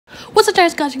What's up,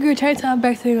 guys? Got your girl Cherry Time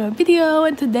back to a video,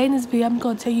 and today in this video I'm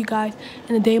gonna tell you guys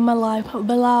in a day in my life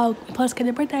vlog plus get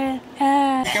a birthday.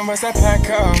 Can bust that pack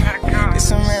up. It's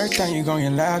a marathon, you gon'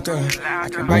 get locked up. I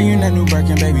can buy you that new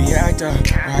Birkin, baby, act up.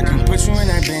 Or I can put you in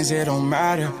that Benz, it don't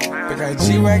matter. But that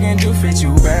G-Wagon do fit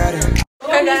you better.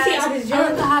 Hey guys, I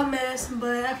look a hot mess,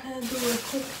 but I'm gonna do a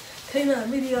quick cleanup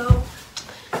video.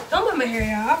 Don't let my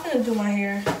hair out. I'm gonna do my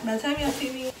hair. By the time y'all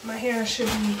see me, my hair should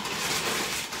be.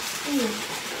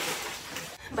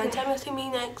 By the time y'all see me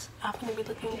next, I'm gonna be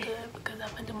looking good because I'm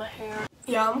gonna do my hair.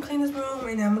 Yeah, I'm gonna clean this room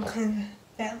right now. I'm gonna clean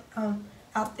that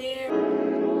out there.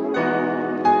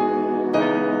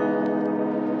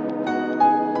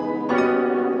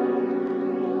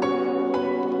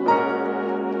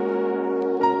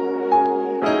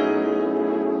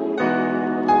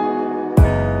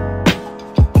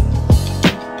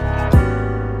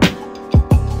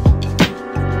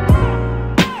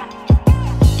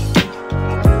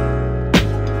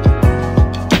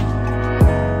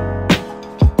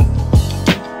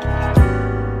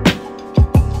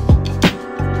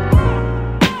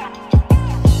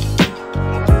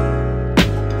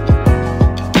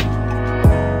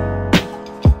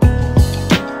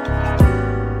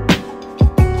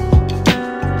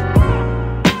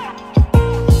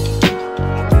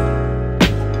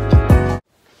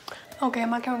 Okay,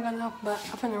 my camera got off, but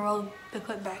I'm finna roll the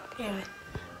clip back and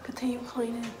continue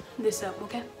cleaning this up,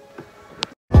 okay?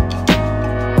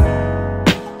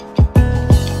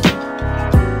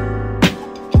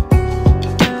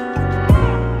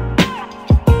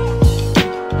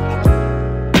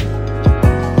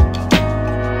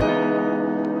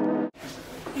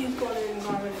 He's going in the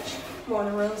garbage. More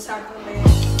than real cycle, man.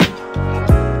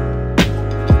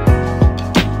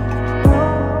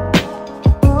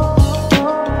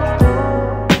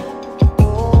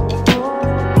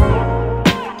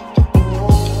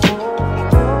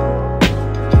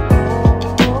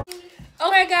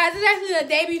 Guys, it's actually the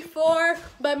day before,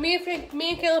 but me and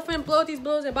Kayla finna blow these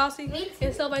balloons and bossy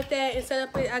and stuff like that and set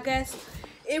up it. I guess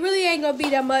it really ain't gonna be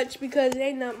that much because there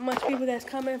ain't not much people that's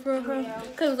coming for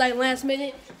because it was like last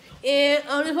minute. And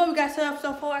this is what we got set up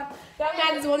so far. Y'all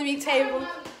got this wannabe table.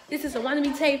 This is a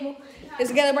wannabe table.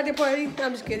 It's a birthday party.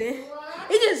 I'm just kidding.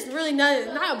 It's just really not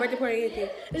a birthday party or anything.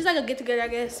 It's just like a get together, I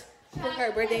guess, for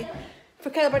her birthday. For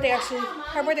Kayla's birthday actually.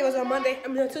 Her birthday was on Monday. I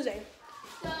mean on Tuesday.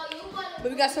 But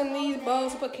we got some of these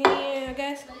bowls to put candy in, I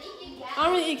guess. I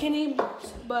don't really eat candy,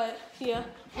 but yeah.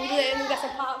 We do that and we got some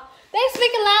pop. They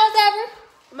speaking loud as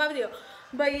ever. My video.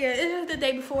 But yeah, this is the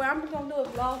day before. I'm just gonna do a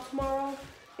vlog tomorrow and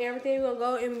everything. We're gonna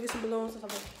go and get some balloons and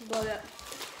something. Blow it up.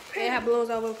 And have balloons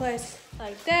all over the place.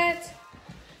 Like that.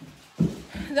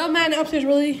 Don't mind the upstairs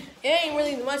really. It ain't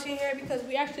really much in here because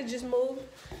we actually just moved.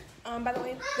 By the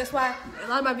way. That's why a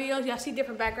lot of my videos y'all see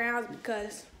different backgrounds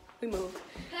because we moved.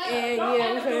 And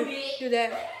yeah, we're gonna do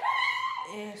that.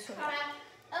 And so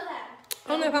I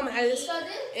don't know if I'm gonna edit this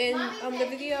in the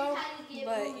video,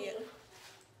 but yeah.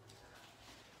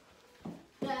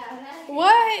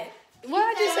 What?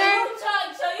 What did you say?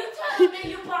 So you telling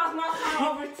me you paused my time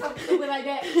over something like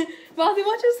that? Bossy,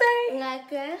 what you say? Like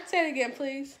that. Say it again,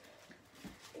 please.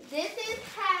 This is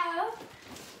how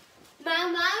my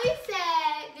mommy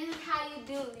said. This is how you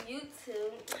do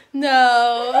YouTube.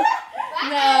 No.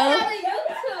 No.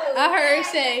 YouTube. I heard her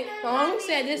say, my mom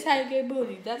said this is how you get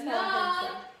booty. That's how I heard her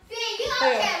say. See, you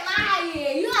don't get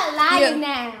lying. You are lying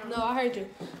now. No, I heard you.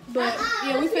 But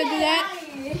yeah, we finna do that.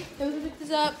 And we pick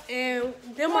this up and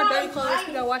them more dirty clothes.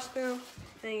 We gotta wash them.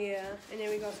 And yeah, and then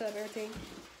we gonna set up everything.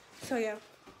 So yeah,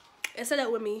 and set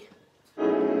up with me.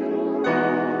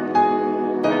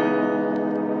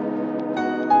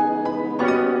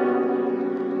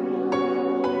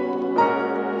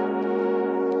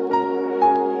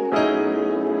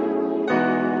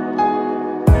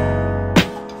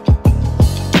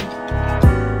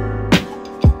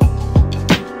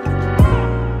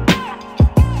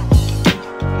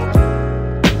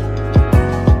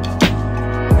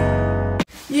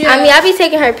 Yeah. I mean, I be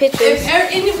taking her pictures. Let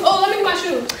me get my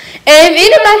shoe. And if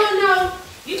anybody, No,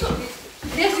 you took it.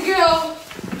 This girl.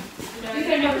 You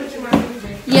can't have a picture of my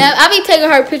shoe. Yeah, I be taking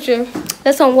her picture.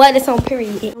 That's on what? That's on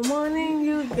period. Good morning,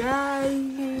 you guys.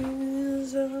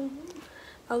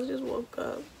 I just woke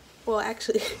up. Well,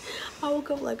 actually, I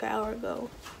woke up like an hour ago.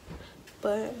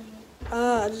 But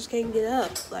I just can't get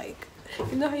up. Like,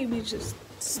 you know how you be just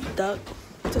stuck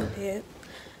to the bed?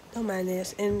 Don't mind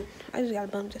this. And I just got a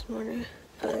bump this morning.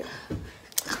 But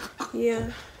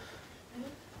yeah,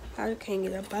 I can't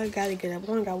get up. I gotta get up.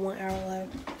 I only got 1 hour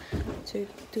left to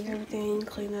do everything,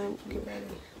 clean up, get ready.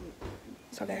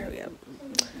 So I gotta hurry up.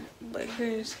 But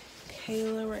here's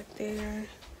Kayla right there.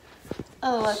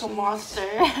 I look like a monster.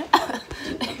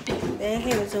 Man,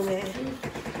 hey, zoom in.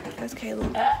 That's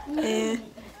Kayla. And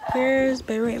here's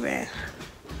Barry Man.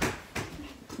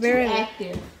 Very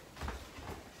active.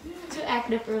 Too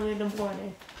active early in the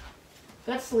morning.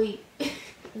 Go to sleep.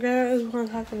 Girl, it was 1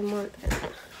 o'clock in the morning.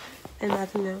 And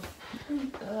nothing new.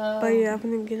 But yeah, I'm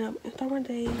gonna get up and start my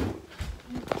day.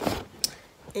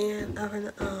 And I'm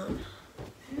gonna,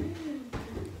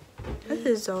 this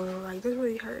is so, like, this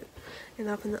really hurt. And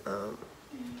I'm gonna,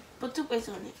 put toothpaste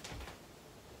on it.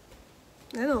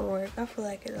 that don't work. I feel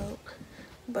like it don't.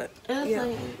 But, It's yeah.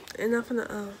 like, And I'm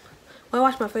gonna, when I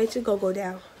wash my face, it's gonna go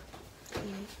down.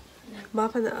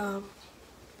 But I'm gonna,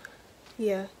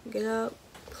 yeah, get up,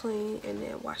 clean, and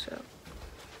then wash up.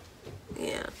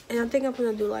 Yeah, and I think I'm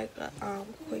gonna do like a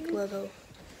quick little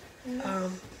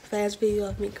fast video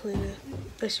of me cleaning.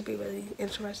 That should be really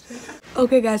interesting.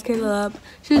 Okay guys, Kayla up.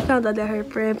 She just found out that her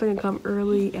friend gonna come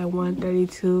early at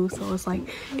 1:32, so it's like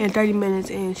in 30 minutes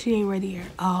and she ain't ready at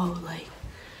all. Like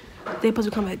they supposed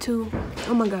to come at 2.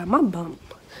 Oh my god, my bump.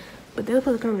 But they were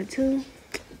supposed to come at 2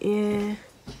 and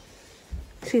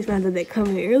she found out they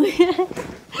coming early.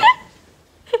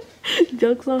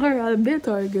 Jokes on her, I'd have been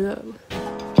told her to get up.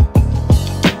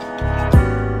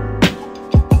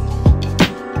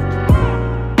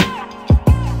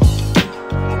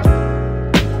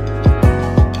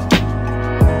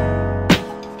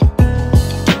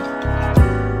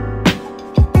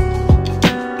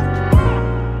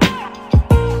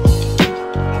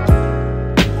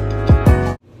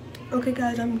 Okay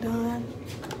guys, I'm done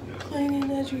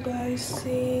cleaning as you guys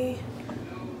see.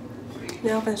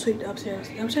 Now I'm gonna sweep the upstairs.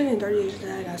 I'm saying in 30 days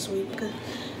that I gotta sweep because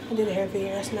I did a hair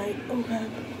fade last night. Okay.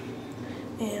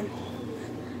 And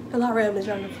a lot of random is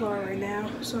on the floor right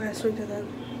now, so I gotta sweep it up.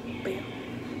 Bam.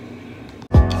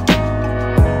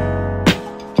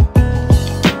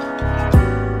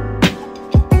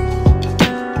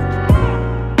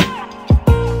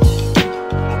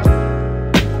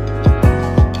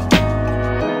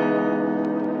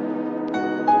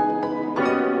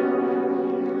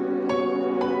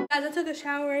 Guys, I took a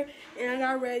shower and I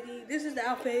got ready. This is the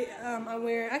outfit I'm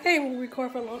wearing. I can't even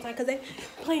record for a long time because they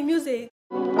play music.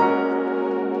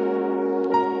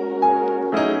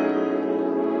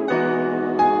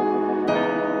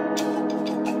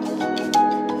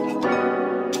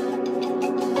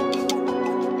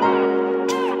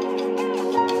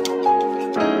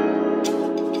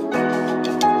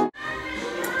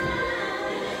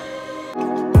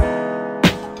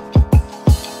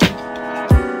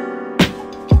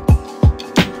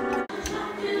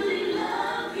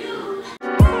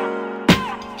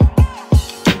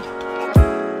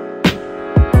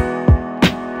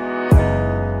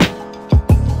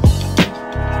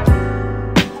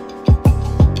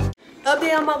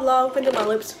 Update on my vlog, finna do my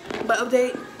lips, but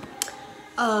update,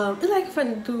 it's like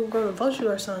finna do go to a photo shoot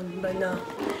or something, but no.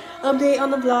 Update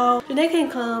on the vlog, they can't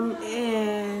come,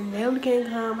 and Naomi can't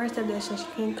come, her stepdad said she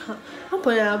can't come. I'm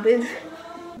putting it out, bitch.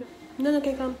 None of them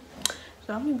can't come,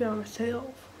 so I'm gonna be on myself,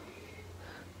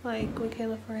 like with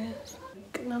Kayla friends.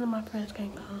 None of my friends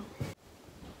can't come.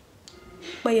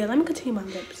 But yeah, let me continue my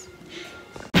lips.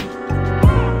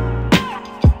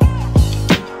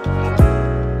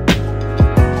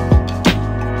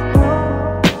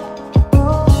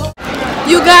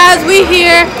 You guys, we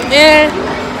here, and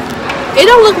it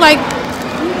don't look like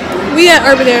we at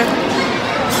Urban Air.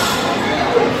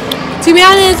 To be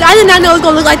honest, I did not know it was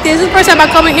gonna look like this. This is the first time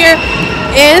I come in here,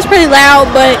 and it's pretty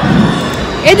loud, but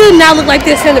it did not look like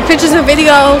this in the pictures and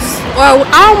videos. Or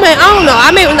I don't know.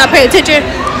 I may not pay attention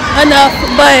enough,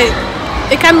 but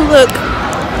it kind of look.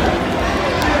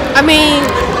 I mean,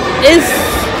 it's.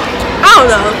 I don't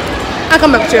know. I'll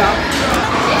come back to y'all.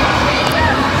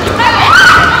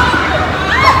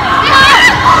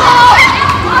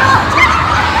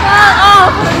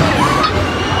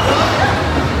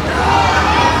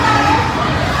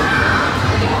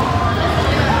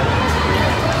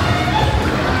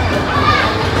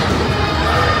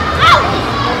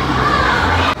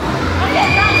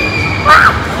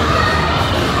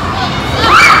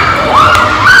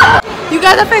 You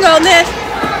guys have finger on this,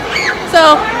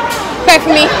 so pray for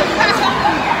me.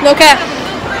 No cap.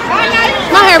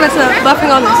 My hair messing up, but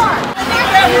finger on this.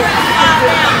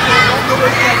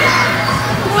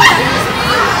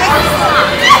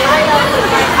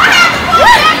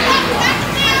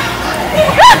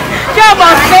 Job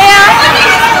on fair.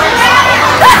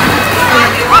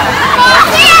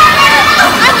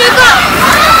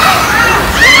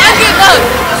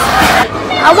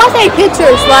 I want to take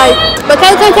pictures, like, but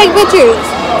Kayla can't take pictures.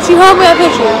 She horrible at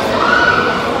pictures.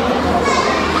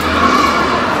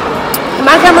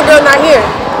 My camera girl not here.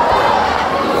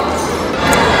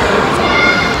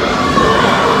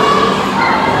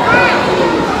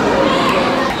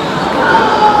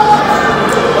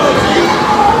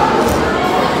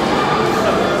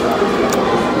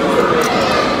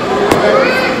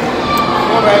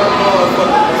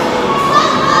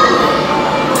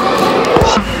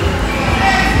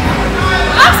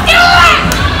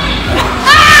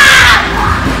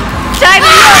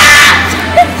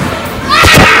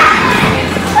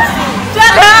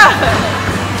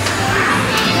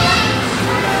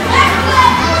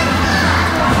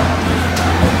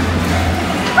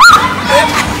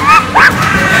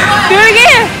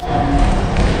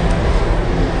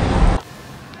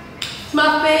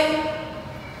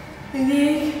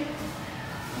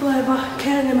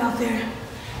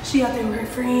 She out there with her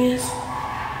friends.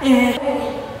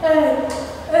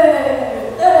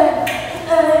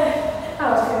 I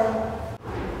was scared.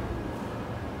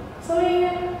 So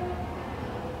yeah.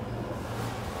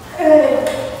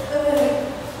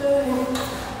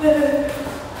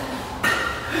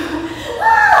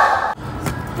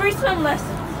 Free swim lessons.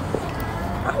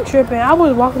 I'm tripping. I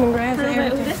was walking in grass and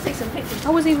Let's everything. take some pictures. I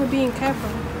wasn't even being careful.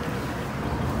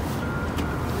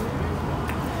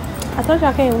 I told you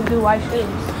I can't do white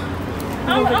shoes.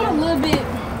 I'm a little bit.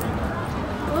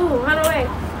 Ooh, run away.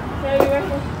 No, you right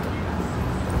here.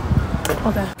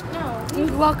 Okay. No. You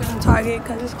can walk in Target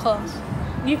because it's close.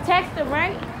 You texted,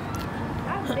 right?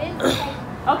 I've been texting.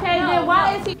 Okay, then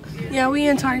why is he? Yeah, we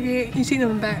in Target. You see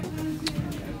them in the back.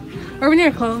 We're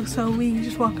near close, so we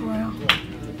just walk around.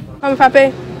 Caramel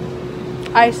frappe.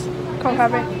 Ice. Caramel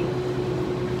frappe.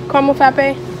 Caramel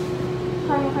frappe.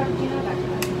 Caramel frappuccino.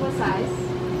 What size?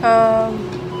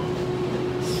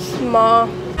 Small.